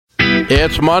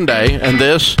It's Monday, and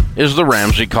this is the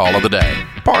Ramsey Call of the Day,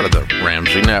 part of the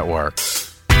Ramsey Network.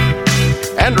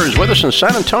 Andrew's with us in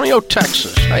San Antonio,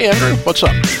 Texas. Hey, Andrew, what's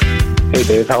up? Hey,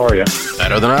 Dave, how are you?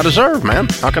 Better than I deserve, man.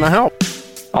 How can I help?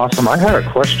 Awesome. I had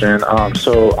a question.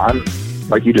 So I'm,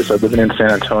 like you just said, living in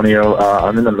San Antonio.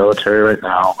 I'm in the military right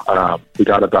now. We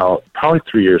got about probably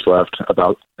 3 years left.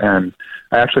 And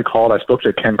I actually called. I spoke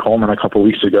to Ken Coleman a couple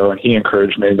weeks ago, and he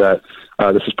encouraged me that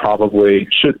this is probably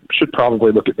should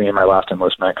probably look at me in my last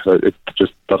enlistment because it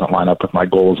just doesn't line up with my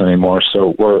goals anymore.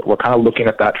 So we're kind of looking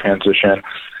at that transition,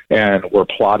 and we're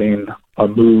plotting a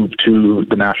move to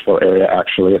the Nashville area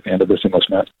actually at the end of this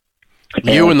enlistment.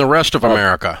 You and the rest of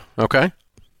America, okay?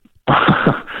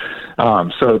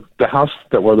 So the house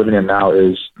that we're living in now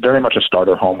is very much a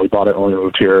starter home. We bought it when we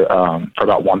moved here for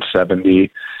about $170,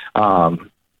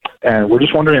 and we're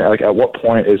just wondering, like, at what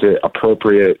point is it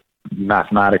appropriate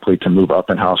mathematically to move up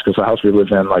in house? Because the house we live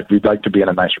in, like, we'd like to be in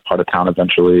a nicer part of town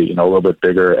eventually, you know, a little bit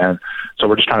bigger, and so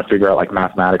we're just trying to figure out, like,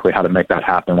 mathematically how to make that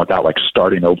happen without, like,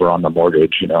 starting over on the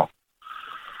mortgage, you know.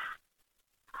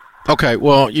 Okay,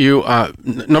 well, you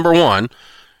number one,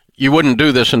 you wouldn't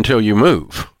do this until you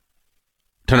move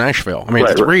to Nashville. I mean,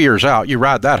 right, 3 years out, you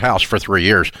ride that house for 3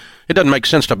 years. It doesn't make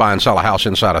sense to buy and sell a house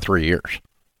inside of 3 years.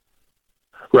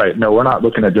 Right. No, we're not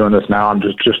looking at doing this now. I'm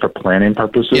just for planning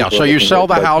purposes. Yeah, so you sell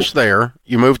the house there,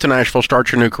 you move to Nashville, start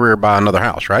your new career, buy another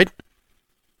house, right?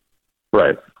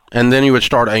 Right. And then you would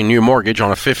start a new mortgage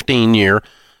on a 15-year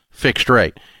fixed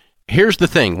rate. Here's the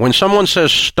thing. When someone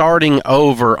says starting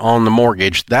over on the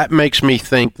mortgage, that makes me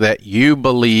think that you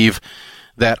believe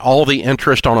that all the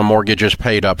interest on a mortgage is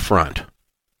paid up front,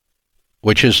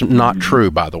 which is not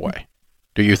true, by the way.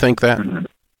 Do you think that?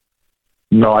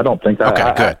 No, I don't think that.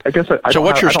 Okay, good. I guess so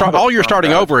what you're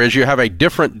starting over is you have a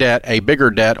different debt, a bigger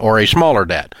debt, or a smaller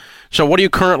debt. So what do you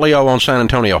currently owe on San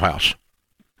Antonio house?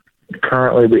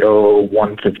 Currently, we owe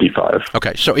 $155.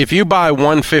 Okay, so if you buy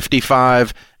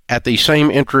 $155 at the same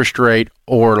interest rate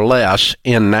or less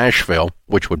in Nashville,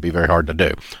 which would be very hard to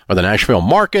do, or the Nashville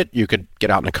market, you could get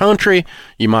out in the country.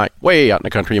 You might, way out in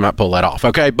the country, you might pull that off.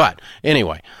 Okay, but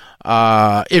anyway,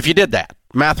 if you did that,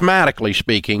 mathematically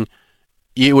speaking,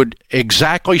 you would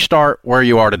exactly start where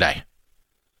you are today.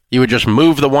 You would just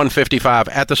move the $155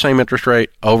 at the same interest rate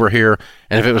over here,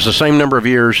 and if it was the same number of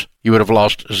years, you would have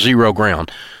lost zero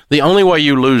ground. The only way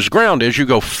you lose ground is you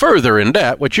go further in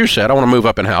debt, which you said, I want to move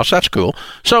up in house. That's cool.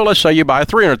 So let's say you buy a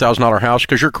 $300,000 house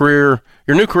because your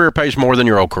new career pays more than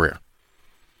your old career,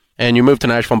 and you move to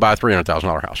Nashville and buy a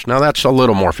 $300,000 house. Now that's a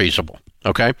little more feasible,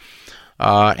 okay?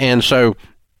 And so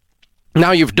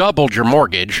now you've doubled your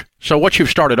mortgage, so what you've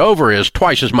started over is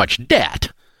twice as much debt,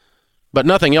 but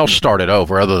nothing else started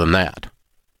over other than that.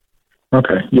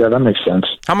 Okay, yeah, that makes sense.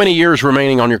 How many years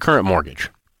remaining on your current mortgage?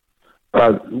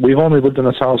 We've only lived in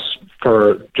this house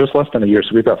for just less than a year,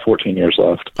 so we've got 14 years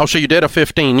left. Oh, so you did a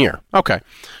 15-year. Okay.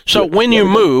 So when you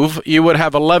move, you would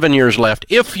have 11 years left.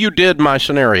 If you did my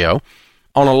scenario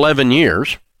on 11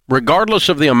 years, regardless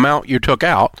of the amount you took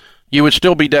out, you would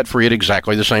still be debt-free at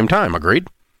exactly the same time. Agreed?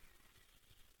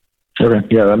 Okay.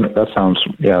 Yeah, that sounds,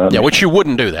 yeah. Yeah, which you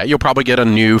wouldn't do that. You'll probably get a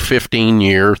new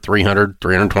 15-year,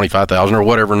 $325,000 or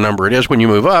whatever number it is when you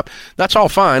move up. That's all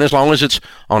fine as long as it's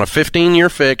on a 15-year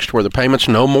fixed where the payment's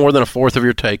no more than a fourth of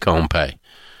your take-home pay.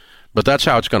 But that's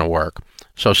how it's going to work.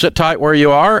 So sit tight where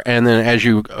you are, and then as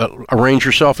you arrange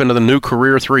yourself into the new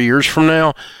career 3 years from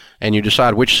now, and you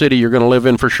decide which city you're going to live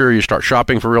in for sure, you start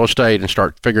shopping for real estate and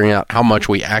start figuring out how much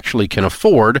we actually can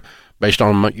afford based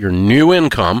on your new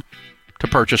income to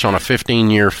purchase on a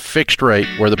 15-year fixed rate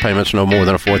where the payment's no more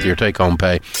than a fourth of your take-home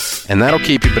pay. And that'll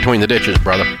keep you between the ditches,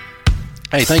 brother.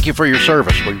 Hey, thank you for your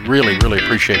service. We really, really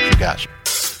appreciate you guys.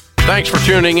 Thanks for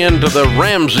tuning in to the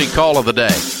Ramsey Call of the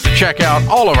Day. Check out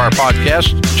all of our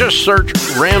podcasts. Just search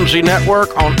Ramsey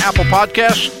Network on Apple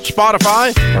Podcasts,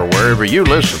 Spotify, or wherever you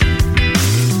listen.